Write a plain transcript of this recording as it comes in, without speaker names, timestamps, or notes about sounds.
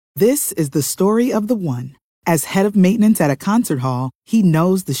This is the story of the one. As head of maintenance at a concert hall, he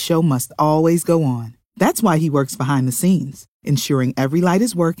knows the show must always go on. That's why he works behind the scenes, ensuring every light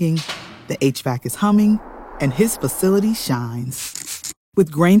is working, the HVAC is humming, and his facility shines. With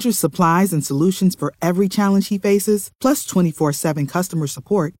Grainger's supplies and solutions for every challenge he faces, plus 24/7 customer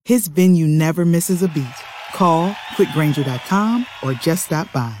support, his venue never misses a beat. Call quickgrainger.com or just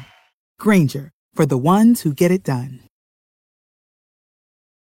stop by. Grainger, for the ones who get it done.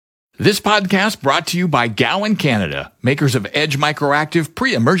 This podcast brought to you by Gowan Canada, makers of Edge Microactive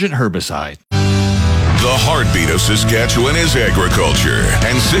pre-emergent herbicide. The heartbeat of Saskatchewan is agriculture,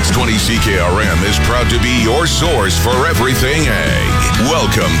 and 620 CKRM is proud to be your source for everything ag.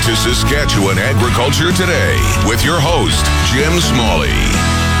 Welcome to Saskatchewan Agriculture Today with your host, Jim Smalley.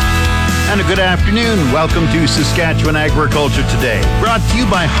 And a good afternoon. Welcome to Saskatchewan Agriculture Today, brought to you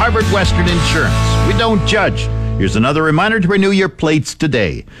by Harvard Western Insurance. We don't judge. Here's another reminder to renew your plates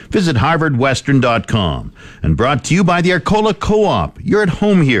today. Visit harvardwestern.com. And brought to you by the Arcola Co-op. You're at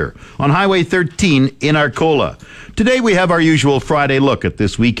home here on Highway 13 in Arcola. Today we have our usual Friday look at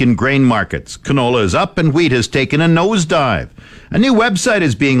this week in grain markets. Canola is up and wheat has taken a nosedive. A new website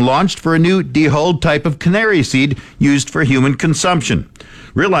is being launched for a new dehulled type of canary seed used for human consumption.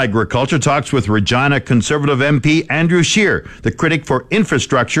 Real Agriculture talks with Regina Conservative MP Andrew Scheer, the critic for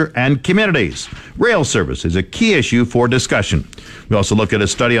infrastructure and communities. Rail service is a key issue for discussion. We also look at a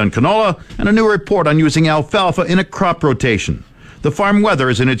study on canola and a new report on using alfalfa in a crop rotation. The farm weather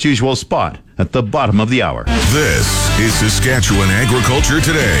is in its usual spot at the bottom of the hour. This is Saskatchewan Agriculture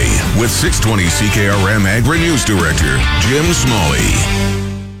Today with 620 CKRM Agri-News Director Jim Smalley.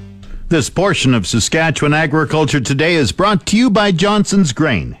 This portion of Saskatchewan Agriculture Today is brought to you by Johnson's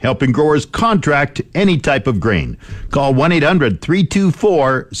Grain, helping growers contract any type of grain. Call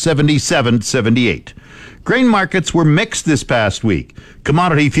 1-800-324-7778. Grain markets were mixed this past week.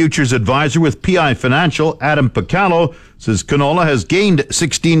 Commodity Futures Advisor with PI Financial, Adam Picallo, says canola has gained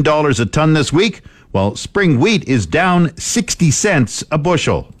 $16 a ton this week, while spring wheat is down 60 cents a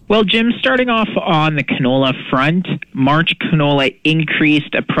bushel. Well, Jim, starting off on the canola front, March canola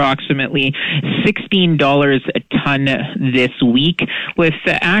increased approximately $16 a ton this week, with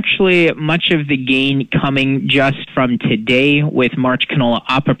actually much of the gain coming just from today, with March canola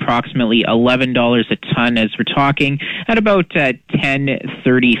up approximately $11 a ton as we're talking, at about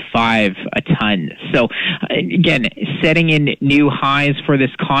 $10.35 a ton. So, again, setting in new highs for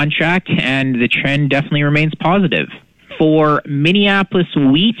this contract, and the trend definitely remains positive. For Minneapolis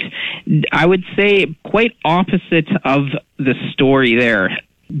wheat, I would say quite opposite of the story there.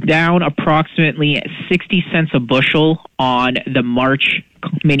 Down approximately 60 cents a bushel on the March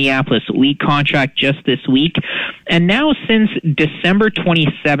Minneapolis wheat contract just this week. And now since December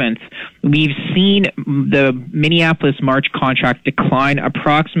 27th, we've seen the Minneapolis March contract decline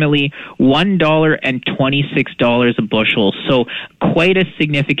approximately $1.26 a bushel. So quite a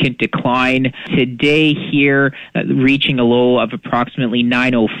significant decline. Today here, reaching a low of approximately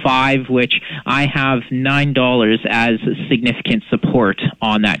 $9.05, which I have $9 as significant support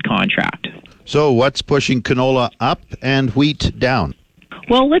on that contract. So what's pushing canola up and wheat down?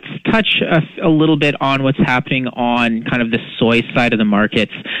 Well, let's touch a little bit on what's happening on kind of the soy side of the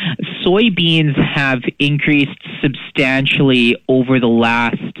markets. Soybeans have increased substantially over the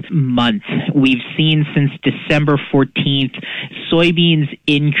last month. We've seen since December 14th, soybeans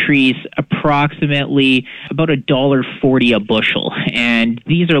increase approximately about $1.40 a bushel. And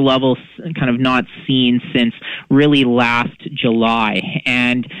these are levels kind of not seen since really last July.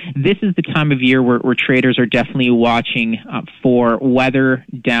 And this is the time of year where traders are definitely watching for weather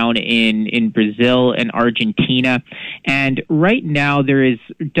down in Brazil and Argentina. And right now there is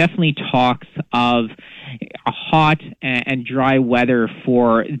definitely talks of a hot and dry weather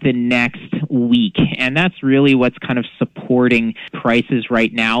for the next week. And that's really what's kind of supporting prices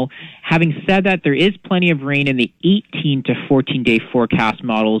right now. Having said that, there is plenty of rain in the 18 to 14-day forecast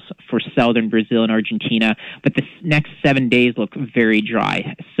models for southern Brazil and Argentina, but the next 7 days look very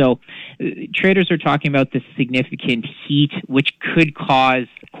dry. So traders are talking about the significant heat, which could cause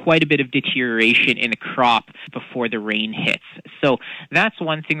quite a bit of deterioration in the crop before the rain hits. So that's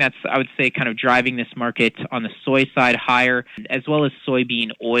one thing that's, I would say, kind of driving this market on the soy side higher, as well as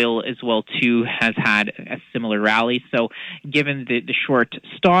soybean oil as well, too, has had a similar rally. So given the short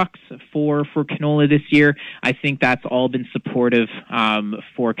stocks for canola this year, I think that's all been supportive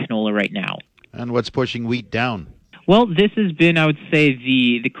for canola right now. And what's pushing wheat down? Well, this has been, I would say,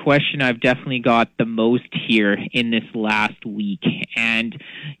 the question I've definitely got the most here in this last week. And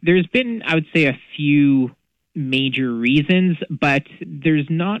there's been, I would say, a few major reasons, but there's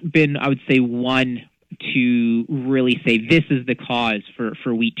not been, I would say, one to really say this is the cause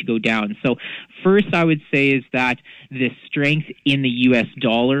for wheat to go down. So first, I would say is that the strength in the U.S.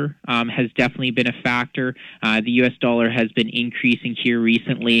 dollar has definitely been a factor. The U.S. dollar has been increasing here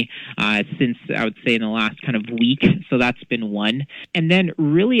recently since, I would say, in the last kind of week. So that's been one. And then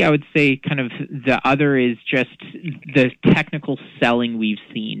really, I would say kind of the other is just the technical selling we've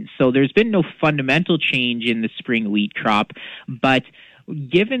seen. So there's been no fundamental change in the spring wheat crop, but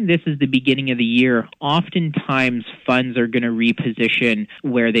given this is the beginning of the year, oftentimes funds are going to reposition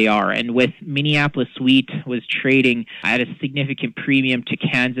where they are. And with Minneapolis wheat was trading at a significant premium to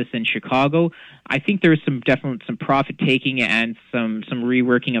Kansas and Chicago, I think there was some profit taking and some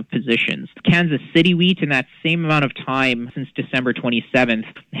reworking of positions. Kansas City wheat in that same amount of time since December 27th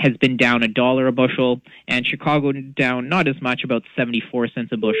has been down $1 a bushel, and Chicago down not as much, about 74 cents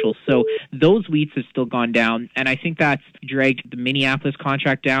a bushel. So those wheats have still gone down, and I think that's dragged the Minneapolis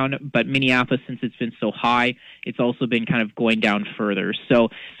contract down, but Minneapolis, since it's been so high, it's also been kind of going down further. So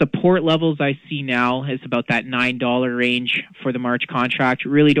support levels I see now is about that $9 range for the March contract.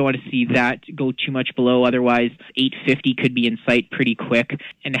 Really don't want to see that go too much below, otherwise $8.50 could be in sight pretty quick.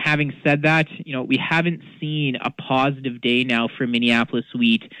 And having said that, we haven't seen a positive day now for Minneapolis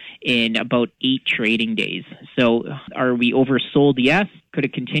wheat in about 8 trading days. So are we oversold? Yes. Could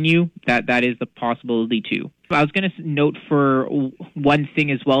it continue? That is the possibility too. I was going to note for one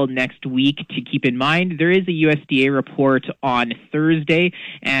thing as well next week to keep in mind, there is a USDA report on Thursday,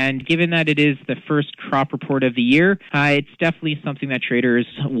 and given that it is the first crop report of the year, it's definitely something that traders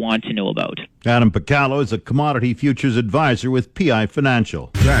want to know about. Adam Picallo is a commodity futures advisor with PI Financial.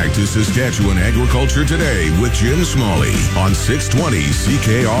 Back to Saskatchewan Agriculture Today with Jim Smalley on 620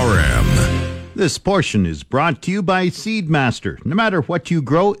 CKRM. This portion is brought to you by Seedmaster. No matter what you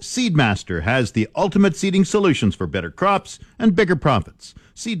grow, Seedmaster has the ultimate seeding solutions for better crops and bigger profits.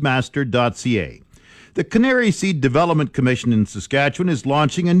 Seedmaster.ca. The Canary Seed Development Commission in Saskatchewan is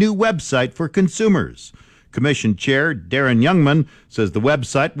launching a new website for consumers. Commission Chair Darren Youngman says the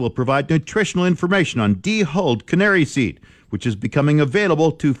website will provide nutritional information on dehulled canary seed, which is becoming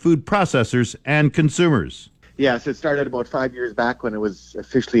available to food processors and consumers. Yes, it started about 5 years back when it was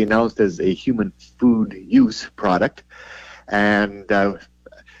officially announced as a human food use product. And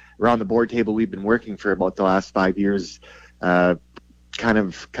around the board table, we've been working for about the last 5 years, kind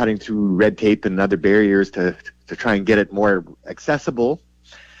of cutting through red tape and other barriers to try and get it more accessible.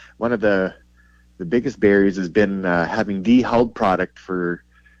 One of the biggest barriers has been having dehulled product for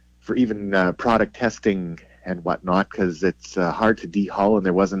even product testing and whatnot, because it's hard to dehull and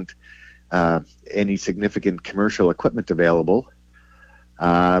there wasn't any significant commercial equipment available.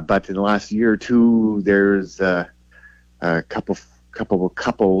 But in the last year or two, there's a couple of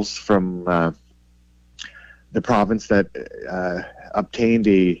couples from the province that obtained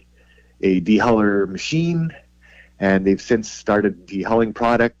a dehuller machine, and they've since started dehulling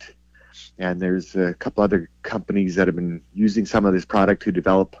product. And there's a couple other companies that have been using some of this product to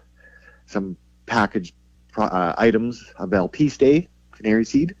develop some packaged items of LP stay, canary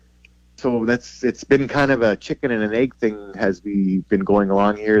seed. So it's been kind of a chicken and an egg thing as we've been going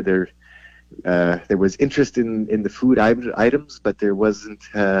along here. There was interest in the food items, but there wasn't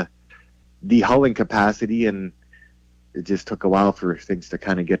dehulling capacity, and it just took a while for things to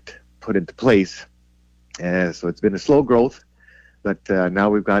kind of get put into place. So it's been a slow growth, but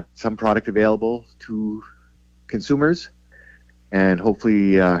now we've got some product available to consumers, and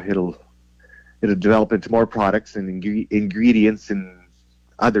hopefully it'll develop into more products and ingredients and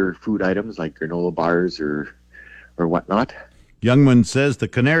other food items like granola bars or whatnot. Youngman says the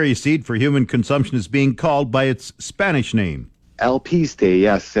canary seed for human consumption is being called by its Spanish name. LP Stay,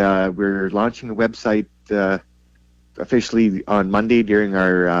 yes. We're launching the website officially on Monday during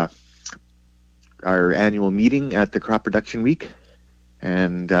our annual meeting at the Crop Production Week.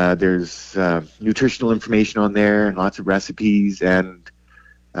 And there's nutritional information on there, and lots of recipes and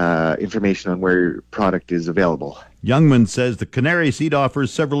information on where product is available. Youngman says the canary seed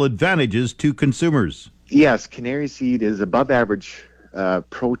offers several advantages to consumers. Yes, canary seed is above average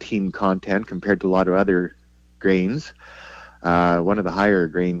protein content compared to a lot of other grains. One of the higher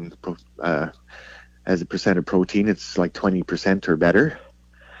grain as a percent of protein, it's like 20% or better.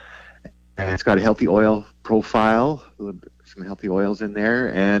 And it's got a healthy oil profile, some healthy oils in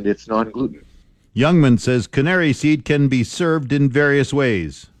there, and it's non-gluten. Youngman says canary seed can be served in various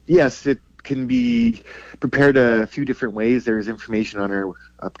ways. Yes, it can be prepared a few different ways. There's information on our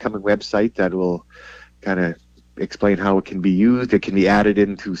upcoming website that will kind of explain how it can be used. It can be added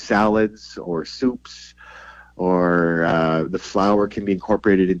into salads or soups, or the flour can be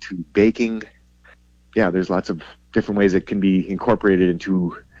incorporated into baking. Yeah, there's lots of different ways it can be incorporated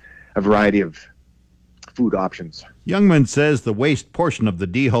into a variety of food options. Youngman says the waste portion of the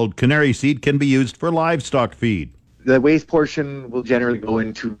dehulled canary seed can be used for livestock feed. The waste portion will generally go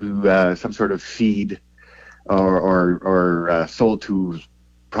into some sort of feed or sold to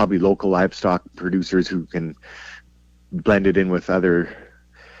probably local livestock producers who can blend it in with other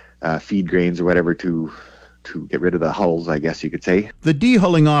feed grains or whatever to get rid of the hulls, I guess you could say. The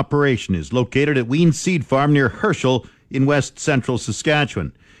dehulling operation is located at Ween Seed Farm near Herschel in west central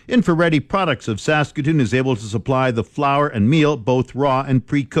Saskatchewan. InfoReady Products of Saskatoon is able to supply the flour and meal, both raw and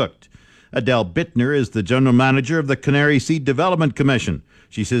pre-cooked. Adele Bittner is the general manager of the Canary Seed Development Commission.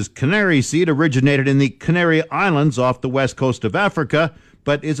 She says canary seed originated in the Canary Islands off the west coast of Africa,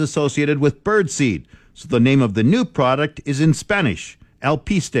 but is associated with bird seed. So the name of the new product is in Spanish,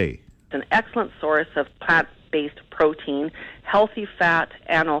 alpiste. It's an excellent source of plant-based protein, healthy fat,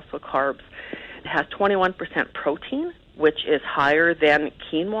 and also carbs. It has 21% protein, which is higher than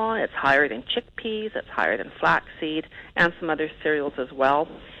quinoa, it's higher than chickpeas, it's higher than flaxseed, and some other cereals as well.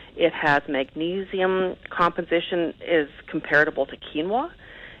 It has magnesium composition is comparable to quinoa.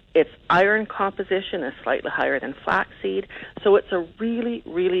 Its iron composition is slightly higher than flaxseed. So it's a really,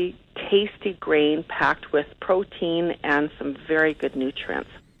 really tasty grain packed with protein and some very good nutrients.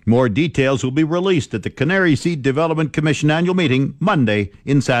 More details will be released at the Canary Seed Development Commission annual meeting Monday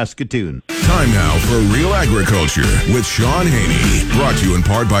in Saskatoon. Time now for Real Agriculture with Sean Haney. Brought to you in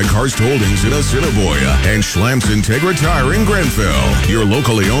part by Karst Holdings in Assiniboia and Schlamps Integra Tire in Grenfell. Your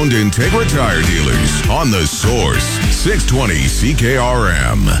locally owned Integra Tire dealers on The Source, 620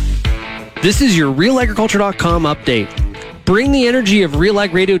 CKRM. This is your RealAgriculture.com update. Bring the energy of Real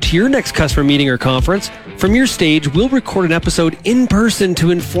Ag Radio to your next customer meeting or conference. From your stage, we'll record an episode in person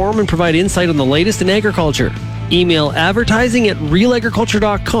to inform and provide insight on the latest in agriculture. Email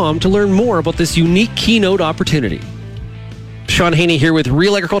advertising@realagriculture.com to learn more about this unique keynote opportunity. Sean Haney here with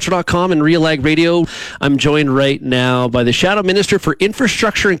RealAgriculture.com and Real Ag Radio. I'm joined right now by the Shadow Minister for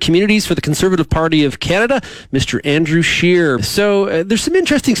Infrastructure and Communities for the Conservative Party of Canada, Mr. Andrew Scheer. So there's some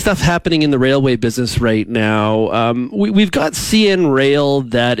interesting stuff happening in the railway business right now. We've got CN Rail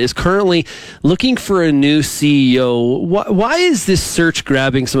that is currently looking for a new CEO. Why is this search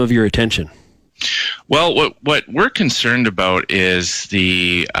grabbing some of your attention? Well, what we're concerned about is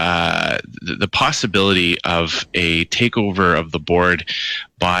the possibility of a takeover of the board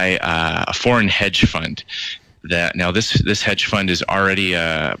by a foreign hedge fund. That now this hedge fund is already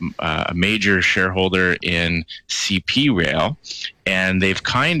a major shareholder in CP Rail, and they've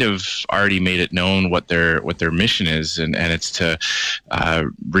kind of already made it known what their mission is, and it's to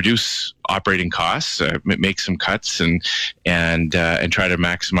reduce operating costs, make some cuts, and try to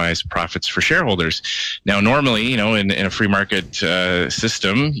maximize profits for shareholders. Now, normally, in a free market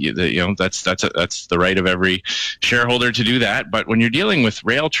system, that's the right of every shareholder to do that. But when you're dealing with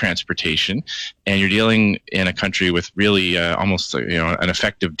rail transportation, and you're dealing in a country with really almost an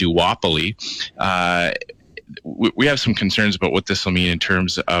effective duopoly, we have some concerns about what this will mean in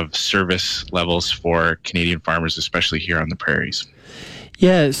terms of service levels for Canadian farmers, especially here on the prairies.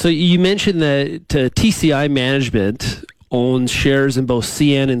 Yeah, so you mentioned that TCI Management owns shares in both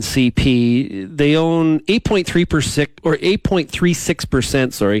CN and CP. They own 8.3% or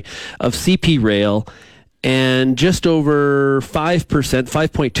 8.36%, of CP Rail, and just over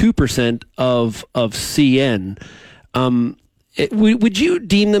 5.2% of CN. Would you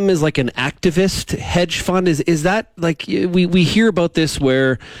deem them as like an activist hedge fund? Is that like we hear about this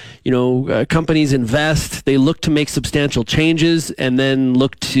where companies invest, they look to make substantial changes and then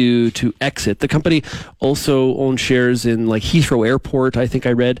look to exit. The company also owns shares in like Heathrow Airport, I think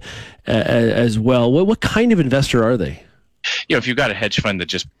I read as well. What kind of investor are they? If you've got a hedge fund that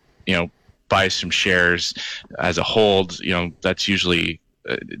just buys some shares as a hold, that's usually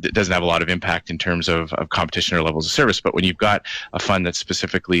it doesn't have a lot of impact in terms of competition or levels of service. But when you've got a fund that's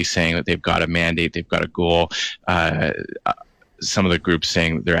specifically saying that they've got a mandate, they've got a goal, some of the groups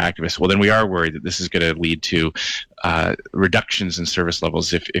saying that they're activists, well, then we are worried that this is going to lead to reductions in service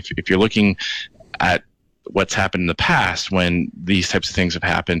levels. If you're looking at what's happened in the past when these types of things have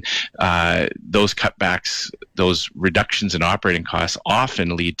happened, those cutbacks, those reductions in operating costs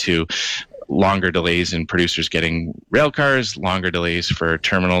often lead to longer delays in producers getting rail cars, longer delays for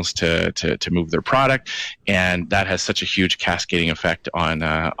terminals to move their product, and that has such a huge cascading effect on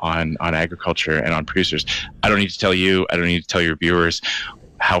agriculture and on producers. I don't need to tell you, I don't need to tell your viewers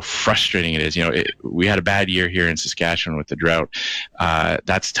how frustrating it is. We had a bad year here in Saskatchewan with the drought.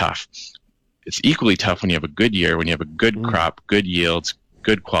 That's tough. It's equally tough when you have a good year, when you have a good crop, good yields,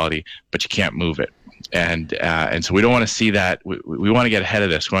 good quality, but you can't move it. And so we don't want to see that. We want to get ahead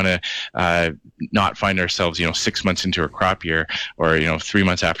of this. We want to not find ourselves, 6 months into a crop year or, 3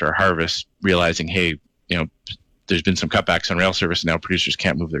 months after a harvest, realizing, hey, there's been some cutbacks on rail service, and now producers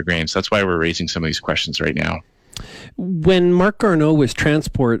can't move their grain. So that's why we're raising some of these questions right now. When Marc Garneau was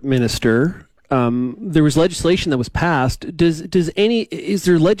transport minister, there was legislation that was passed. Is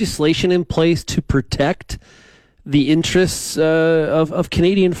there legislation in place to protect the interests of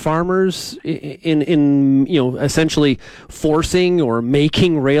Canadian farmers in essentially forcing or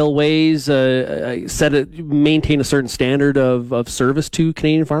making railways maintain a certain standard of service to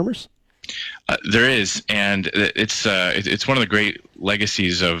Canadian farmers? There is, and it's one of the great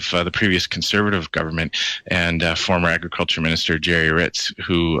legacies of the previous Conservative government and former Agriculture Minister Jerry Ritz,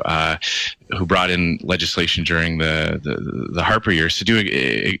 who brought in legislation during the Harper years to do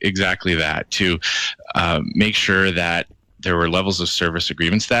exactly that, to make sure that there were levels of service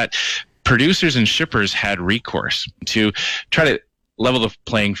agreements that producers and shippers had recourse to try to level the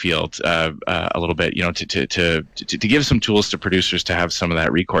playing field a little bit, to give some tools to producers to have some of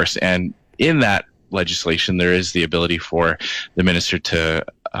that recourse. And in that legislation, there is the ability for the minister to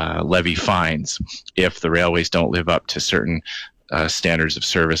levy fines if the railways don't live up to certain standards of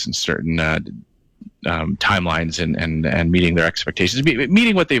service and certain timelines and meeting their expectations,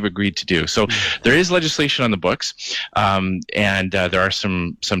 meeting what they've agreed to do. So there is legislation on the books, and there are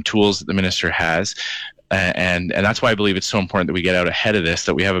some tools that the minister has. And that's why I believe it's so important that we get out ahead of this,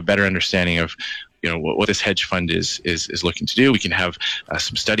 that we have a better understanding of what this hedge fund is looking to do. We can have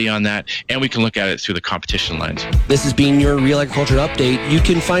some study on that, and we can look at it through the competition lens. This has been your Real Agriculture Update. You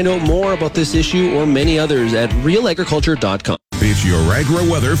can find out more about this issue or many others at realagriculture.com. It's your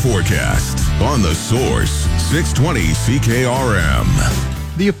agri-weather forecast on The Source, 620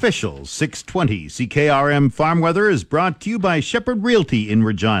 CKRM. The official 620 CKRM Farm Weather is brought to you by Shepherd Realty in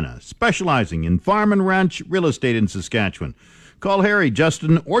Regina, specializing in farm and ranch real estate in Saskatchewan. Call Harry,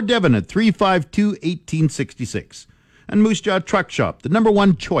 Justin, or Devin at 352-1866. And Moose Jaw Truck Shop, the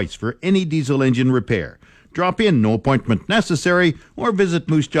 #1 choice for any diesel engine repair. Drop in, no appointment necessary, or visit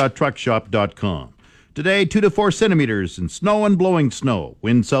moosejawtruckshop.com. Today, 2 to 4 centimeters in snow and blowing snow.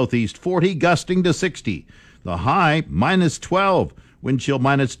 Wind southeast 40, gusting to 60. The high, -12. Wind chill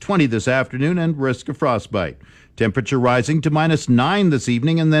 -20 this afternoon and risk of frostbite. Temperature rising to -9 this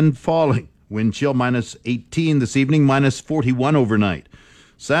evening and then falling. Wind chill -18 this evening, -41 overnight.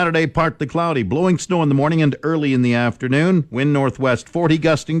 Saturday, partly cloudy, blowing snow in the morning and early in the afternoon. Wind northwest 40,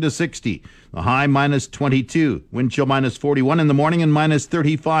 gusting to 60. The high -22. Wind chill -41 in the morning and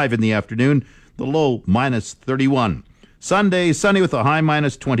 -35 in the afternoon. The low -31. Sunday, sunny with a high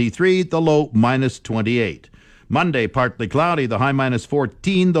 -23. The low -28. Monday, partly cloudy, the high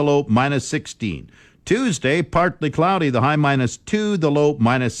 -14. The low -16. Tuesday, partly cloudy, the high -2. The low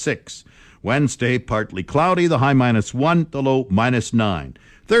 -6. Wednesday, partly cloudy, the high -1, the low -9.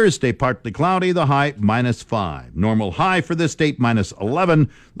 Thursday, partly cloudy, the high -5. Normal high for this date -11,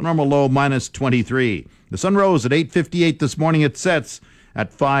 the normal low -23. The sun rose at 8:58 this morning. It sets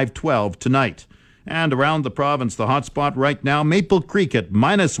at 5:12 tonight. And around the province, the hot spot right now, Maple Creek at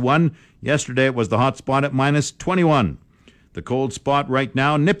 -1. Yesterday it was the hot spot at -21. The cold spot right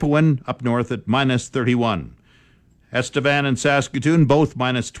now, Nipawin up north at -31. Estevan and Saskatoon, both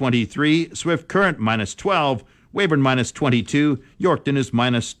 -23. Swift Current -12. Weyburn -22. Yorkton is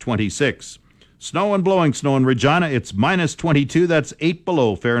 -26. Snow and blowing snow in Regina, it's -22. That's 8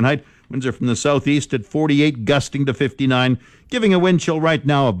 below Fahrenheit. Winds are from the southeast at 48, gusting to 59, giving a wind chill right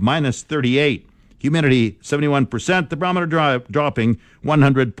now of -38. Humidity 71%. The barometer dropping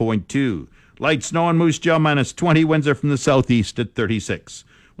 100.2. Light snow in Moose Jaw -20. Winds are from the southeast at 36.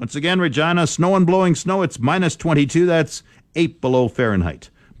 Once again, Regina, snow and blowing snow, it's -22. That's 8 below Fahrenheit.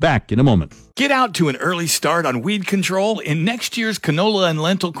 Back in a moment. Get out to an early start on weed control in next year's canola and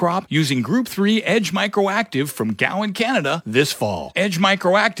lentil crop using Group 3 Edge Microactive from Gowan, Canada this fall. Edge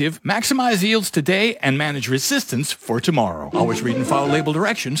Microactive, maximize yields today and manage resistance for tomorrow. Always read and follow label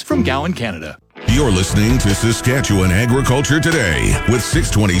directions from Gowan, Canada. You're listening to Saskatchewan Agriculture Today with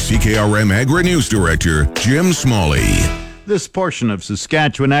 620 CKRM Agri-News Director Jim Smalley. This portion of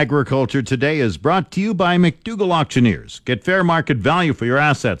Saskatchewan Agriculture Today is brought to you by McDougall Auctioneers. Get fair market value for your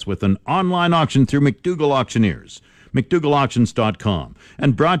assets with an online auction through McDougall Auctioneers. McDougallAuctions.com.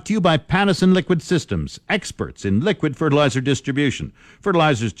 And brought to you by Pattison Liquid Systems, experts in liquid fertilizer distribution.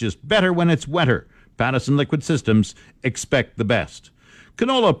 Fertilizer's just better when it's wetter. Pattison Liquid Systems, expect the best.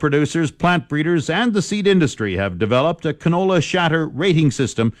 Canola producers, plant breeders, and the seed industry have developed a canola shatter rating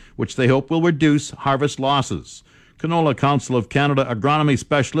system which they hope will reduce harvest losses. Canola Council of Canada agronomy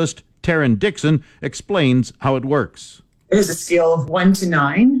specialist Taryn Dixon explains how it works. There's a scale of 1 to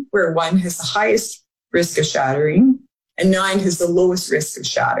 9, where 1 has the highest risk of shattering and 9 has the lowest risk of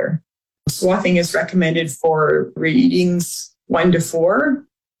shatter. Swathing is recommended for readings 1 to 4,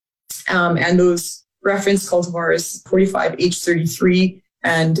 and those reference cultivars 45H33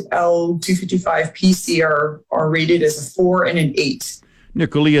 and L255PC are rated as a 4 and an 8.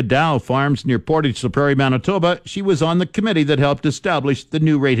 Nicolia Dow farms near Portage la Prairie, Manitoba. She was on the committee that helped establish the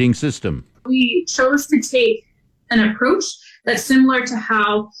new rating system. We chose to take an approach that's similar to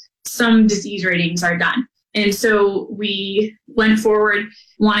how some disease ratings are done. And so we went forward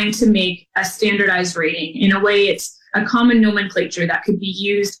wanting to make a standardized rating. In a way, it's a common nomenclature that could be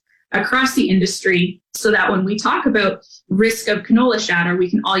used across the industry so that when we talk about risk of canola shatter, we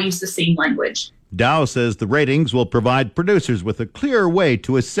can all use the same language. Dow says the ratings will provide producers with a clearer way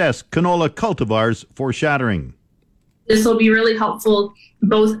to assess canola cultivars for shattering. This will be really helpful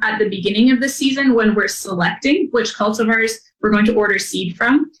both at the beginning of the season when we're selecting which cultivars we're going to order seed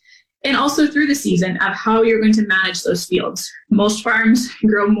from, and also through the season of how you're going to manage those fields. Most farms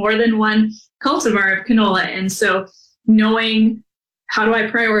grow more than one cultivar of canola, and so knowing how do I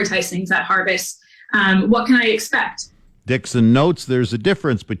prioritize things at harvest, what can I expect? Dixon notes there's a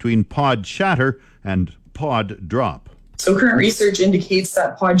difference between pod shatter and pod drop. So current research indicates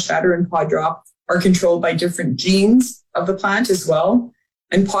that pod shatter and pod drop are controlled by different genes of the plant as well.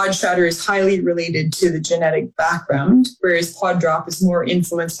 And pod shatter is highly related to the genetic background, whereas pod drop is more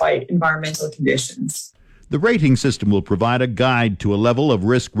influenced by environmental conditions. The rating system will provide a guide to a level of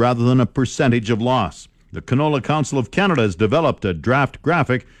risk rather than a percentage of loss. The Canola Council of Canada has developed a draft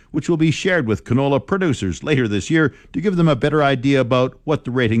graphic which will be shared with canola producers later this year to give them a better idea about what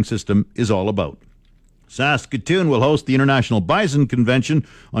the rating system is all about. Saskatoon will host the International Bison Convention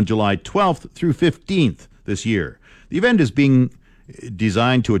on July 12th through 15th this year. The event is being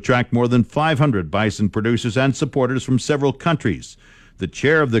designed to attract more than 500 bison producers and supporters from several countries. The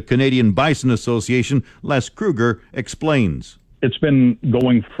chair of the Canadian Bison Association, Les Kruger, explains. It's been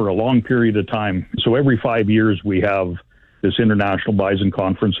going for a long period of time. So every 5 years we have this International Bison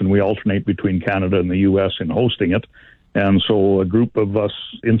Conference, and we alternate between Canada and the U.S. in hosting it. And so a group of us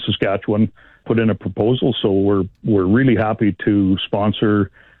in Saskatchewan put in a proposal. So we're really happy to sponsor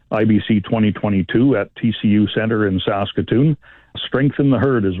IBC 2022 at TCU Center in Saskatoon. Strengthen the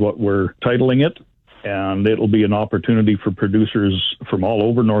Herd is what we're titling it. And it'll be an opportunity for producers from all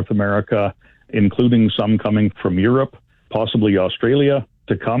over North America, including some coming from Europe, possibly Australia,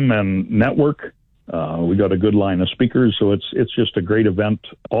 to come and network. We got a good line of speakers, so it's just a great event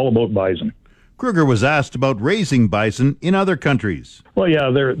all about bison. Kruger was asked about raising bison in other countries. Well,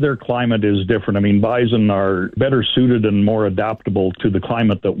 yeah, their climate is different. I mean, bison are better suited and more adaptable to the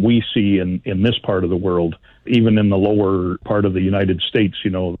climate that we see in this part of the world. Even in the lower part of the United States,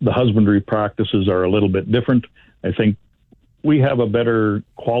 you know, the husbandry practices are a little bit different. I think we have a better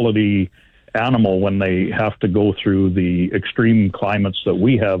quality animal when they have to go through the extreme climates that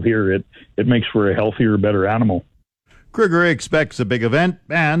we have here. It makes for a healthier, better animal. Kruger expects a big event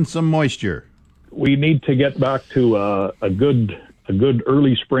and some moisture. We need to get back to a good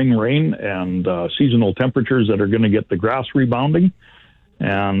early spring rain and seasonal temperatures that are going to get the grass rebounding.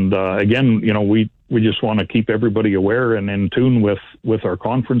 And again, you know, we just want to keep everybody aware and in tune with our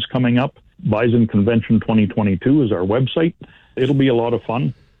conference coming up. Bison Convention 2022 is our website. It'll be a lot of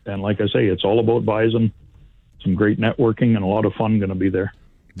fun. And like I say, it's all about bison, some great networking, and a lot of fun going to be there.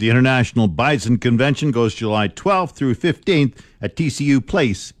 The International Bison Convention goes July 12th through 15th at TCU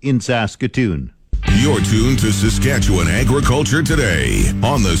Place in Saskatoon. You're tuned to Saskatchewan Agriculture Today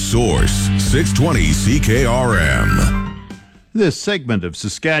on The Source, 620 CKRM. This segment of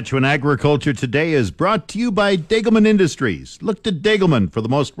Saskatchewan Agriculture Today is brought to you by Degelman Industries. Look to Degelman for the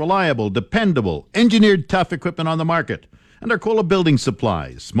most reliable, dependable, engineered tough equipment on the market. And Arcola Building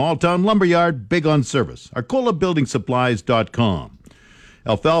Supplies, small town lumberyard, big on service. ArcolaBuildingSupplies.com.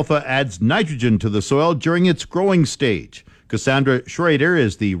 Alfalfa adds nitrogen to the soil during its growing stage. Cassandra Schrader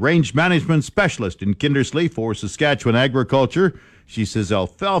is the range management specialist in Kindersley for Saskatchewan Agriculture. She says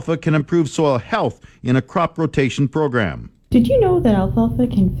alfalfa can improve soil health in a crop rotation program. Did you know that alfalfa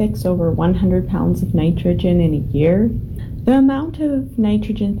can fix over 100 pounds of nitrogen in a year? The amount of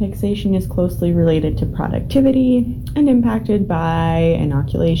nitrogen fixation is closely related to productivity and impacted by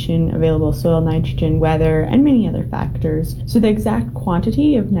inoculation, available soil nitrogen, weather, and many other factors. So the exact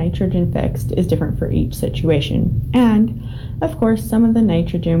quantity of nitrogen fixed is different for each situation. And, of course, some of the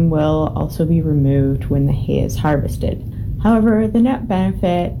nitrogen will also be removed when the hay is harvested. However, the net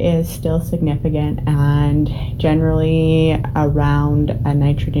benefit is still significant and generally around a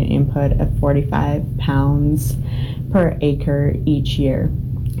nitrogen input of 45 pounds per acre each year.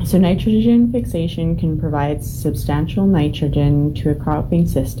 So nitrogen fixation can provide substantial nitrogen to a cropping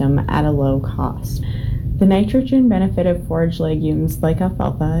system at a low cost. The nitrogen benefit of forage legumes like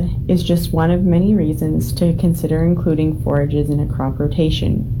alfalfa is just one of many reasons to consider including forages in a crop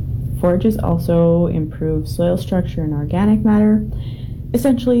rotation. Forages also improve soil structure and organic matter.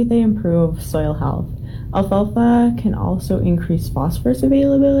 Essentially, they improve soil health. Alfalfa can also increase phosphorus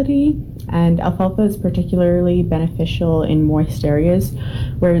availability, and alfalfa is particularly beneficial in moist areas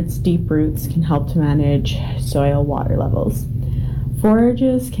where its deep roots can help to manage soil water levels.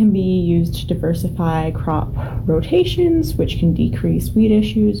 Forages can be used to diversify crop rotations, which can decrease weed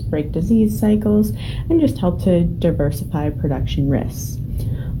issues, break disease cycles, and just help to diversify production risks.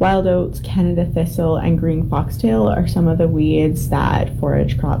 Wild oats, Canada thistle, and green foxtail are some of the weeds that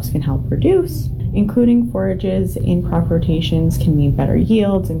forage crops can help reduce. Including forages in crop rotations can mean better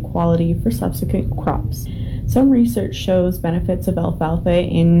yields and quality for subsequent crops. Some research shows benefits of alfalfa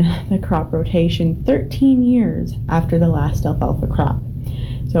in the crop rotation 13 years after the last alfalfa crop.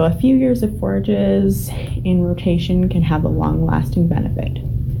 So a few years of forages in rotation can have a long-lasting benefit.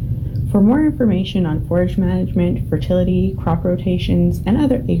 For more information on forage management, fertility, crop rotations, and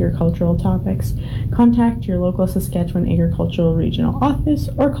other agricultural topics, contact your local Saskatchewan Agricultural Regional Office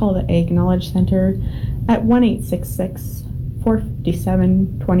or call the Ag Knowledge Centre at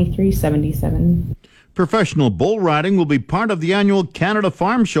 1-866-457-2377. Professional bull riding will be part of the annual Canada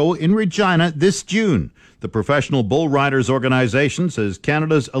Farm Show in Regina this June. The Professional Bull Riders Organization says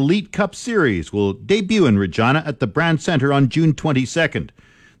Canada's Elite Cup Series will debut in Regina at the Brand Centre on June 22nd.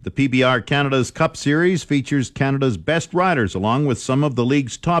 The PBR Canada's Cup Series features Canada's best riders along with some of the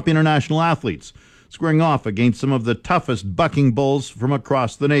league's top international athletes, squaring off against some of the toughest bucking bulls from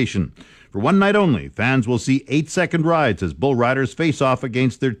across the nation. For one night only, fans will see 8-second rides as bull riders face off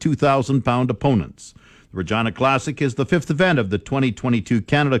against their 2,000-pound opponents. The Regina Classic is the fifth event of the 2022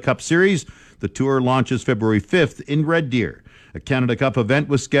 Canada Cup Series. The tour launches February 5th in Red Deer. A Canada Cup event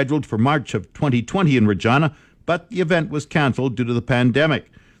was scheduled for March of 2020 in Regina, but the event was cancelled due to the pandemic.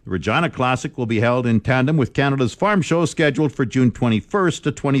 The Regina Classic will be held in tandem with Canada's Farm Show scheduled for June 21st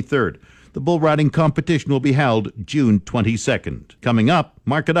to 23rd. The bull riding competition will be held June 22nd. Coming up,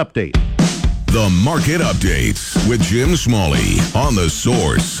 Market Update. The Market Updates with Jim Smalley on The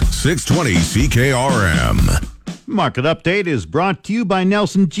Source, 620 CKRM. Market Update is brought to you by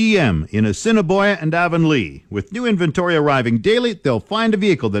Nelson GM in Assiniboia and Avonlea. With new inventory arriving daily, they'll find a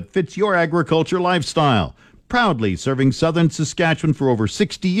vehicle that fits your agriculture lifestyle. Proudly serving southern Saskatchewan for over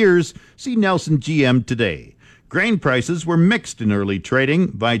 60 years, see Nelson GM today. Grain prices were mixed in early trading.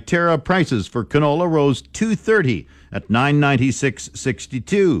 Viterra prices for canola rose $2.30 at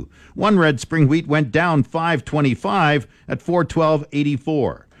 $9.96.62. One red spring wheat went down $5.25 at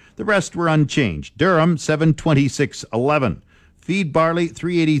 $4.12.84. The rest were unchanged. Durum $7.26.11. Feed barley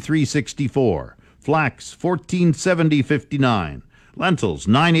 $3.83.64. Flax $14.70.59. Lentils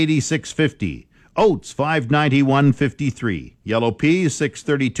 $9.86.50. Oats $5.91.53, yellow peas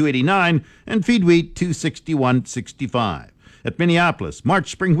 $6.32.89, and feed wheat $2.61.65. At Minneapolis,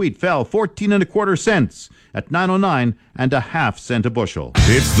 March spring wheat fell 14 1/4 cents at 9.09 and a half cent a bushel.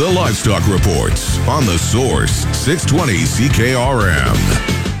 It's the Livestock Reports on The Source, 620 CKRM.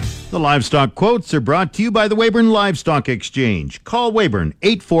 The livestock quotes are brought to you by the Weyburn Livestock Exchange. Call Weyburn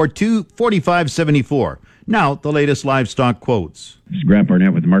 842-4574. Now, the latest livestock quotes. This is Grant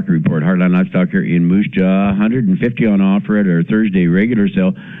Barnett with the Market Report. Hardline livestock here in Moose Jaw, $150 on offer at our Thursday regular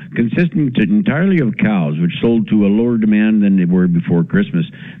sale, consisting entirely of cows, which sold to a lower demand than they were before Christmas.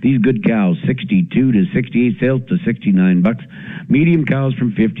 These good cows, 62 to 68 sales to $69. Medium cows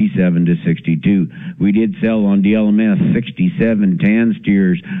from 57 to 62. We did sell on DLMS 67 tan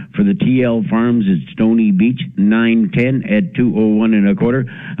steers for the TL Farms at Stony Beach, 910 at 201 1/4.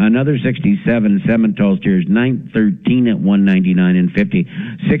 Another 67 Simmental steers, 913 at 199 and 50.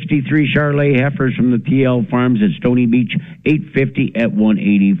 63 Charolais heifers from the TL Farms at Stony Beach, 850 at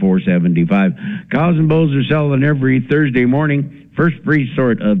 184.75. Cows and bulls are selling every Thursday morning. First free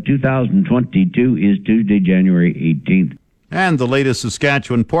sort of 2022 is Tuesday, January 18th. And the latest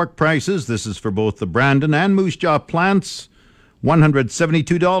Saskatchewan pork prices. This is for both the Brandon and Moose Jaw plants.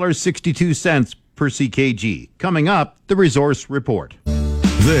 $172.62 per CKG. Coming up, the Resource Report.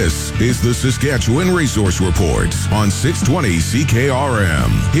 This is the Saskatchewan Resource Report on 620 CKRM.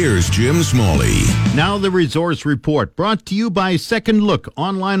 Here's Jim Smalley. Now the Resource Report, brought to you by Second Look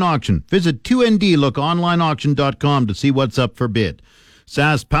Online Auction. Visit 2ndlookonlineauction.com to see what's up for bid.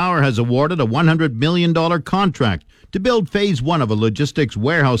 SaskPower has awarded a $100 million contract to build Phase 1 of a logistics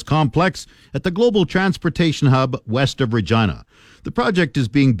warehouse complex at the Global Transportation Hub west of Regina. The project is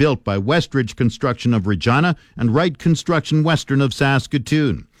being built by Westridge Construction of Regina and Wright Construction Western of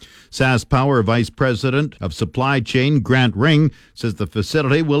Saskatoon. SaskPower Vice President of Supply Chain Grant Ring says the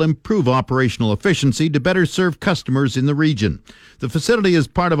facility will improve operational efficiency to better serve customers in the region. The facility is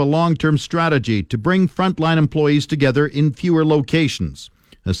part of a long-term strategy to bring frontline employees together in fewer locations.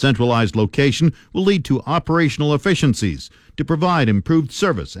 A centralized location will lead to operational efficiencies to provide improved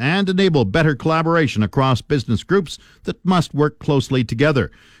service and enable better collaboration across business groups that must work closely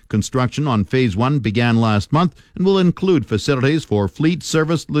together. Construction on Phase 1 began last month and will include facilities for fleet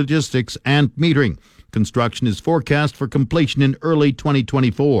service, logistics, and metering. Construction is forecast for completion in early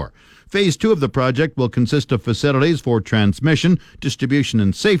 2024. Phase 2 of the project will consist of facilities for transmission, distribution,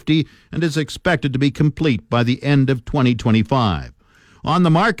 and safety, and is expected to be complete by the end of 2025. On the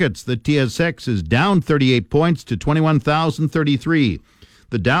markets, the TSX is down 38 points to 21,033.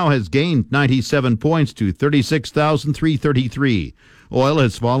 The Dow has gained 97 points to 36,333. Oil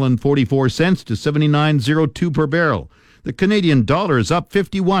has fallen 44 cents to 79.02 per barrel. The Canadian dollar is up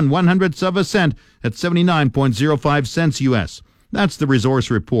 51/100ths of a cent at 79.05 cents U.S. That's the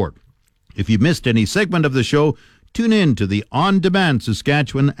Resource Report. If you missed any segment of the show, tune in to the on-demand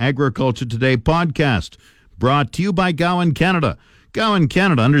Saskatchewan Agriculture Today podcast, brought to you by Gowan Canada. Gowan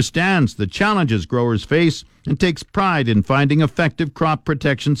Canada understands the challenges growers face and takes pride in finding effective crop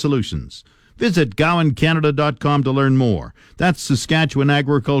protection solutions. Visit GowanCanada.com to learn more. That's Saskatchewan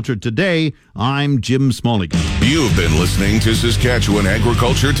Agriculture Today. I'm Jim Smalley. You've been listening to Saskatchewan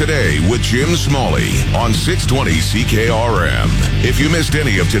Agriculture Today with Jim Smalley on 620 CKRM. If you missed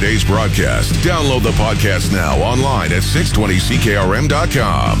any of today's broadcast, download the podcast now online at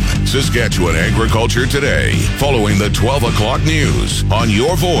 620CKRM.com. Saskatchewan Agriculture Today, following the 12 o'clock news on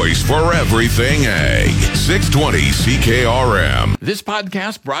your voice for everything ag. 620 CKRM. This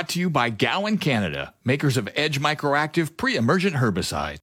podcast brought to you by Gowan Canada, makers of Edge Microactive pre-emergent herbicide.